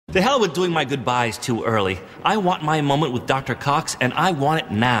The hell with doing my goodbyes too early. I want my moment with Dr. Cox, and I want it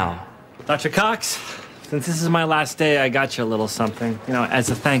now. Dr. Cox, since this is my last day, I got you a little something, as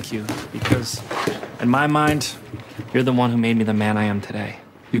a thank you. Because, in my mind, you're the one who made me the man I am today.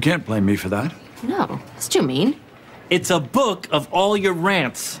 You can't blame me for that. No, that's too mean. It's a book of all your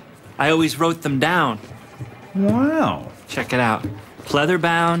rants. I always wrote them down. Wow. Check it out. Pleather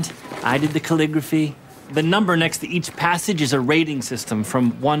bound, I did the calligraphy. The number next to each passage is a rating system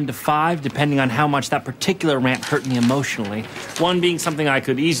from 1 to 5, depending on how much that particular rant hurt me emotionally. 1 being something I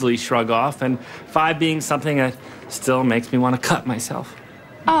could easily shrug off, and 5 being something that still makes me want to cut myself.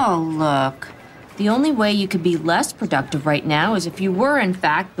 Oh, look. The only way you could be less productive right now is if you were, in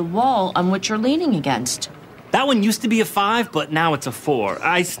fact, the wall on which you're leaning against. That one used to be a 5, but now it's a 4.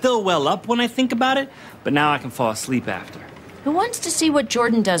 I still well up when I think about it, but now I can fall asleep after. Who wants to see what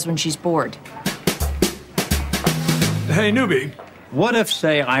Jordan does when she's bored? Hey, newbie. What if,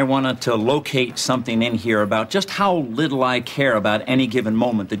 say, I wanted to locate something in here about just how little I care about any given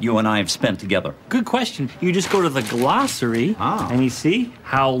moment that you and I have spent together? Good question. You just go to the glossary, and you see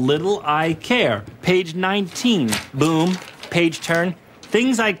how little I care. Page 19. Boom. Page turn.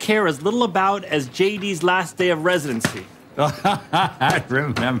 Things I care as little about as JD's last day of residency. I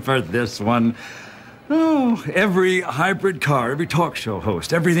remember this one. Oh, every hybrid car, every talk show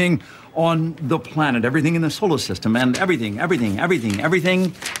host, everything on the planet, everything in the solar system, and everything that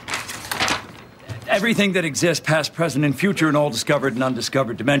exists, past, present, and future, in all discovered and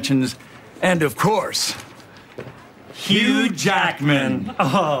undiscovered dimensions. And, of course, Hugh Jackman.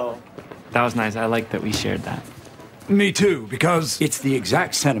 Oh, that was nice. I like that we shared that. Me too, because it's the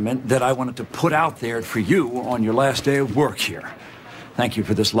exact sentiment that I wanted to put out there for you on your last day of work here. Thank you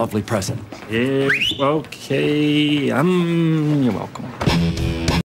for this lovely present. Yeah, okay. You're welcome.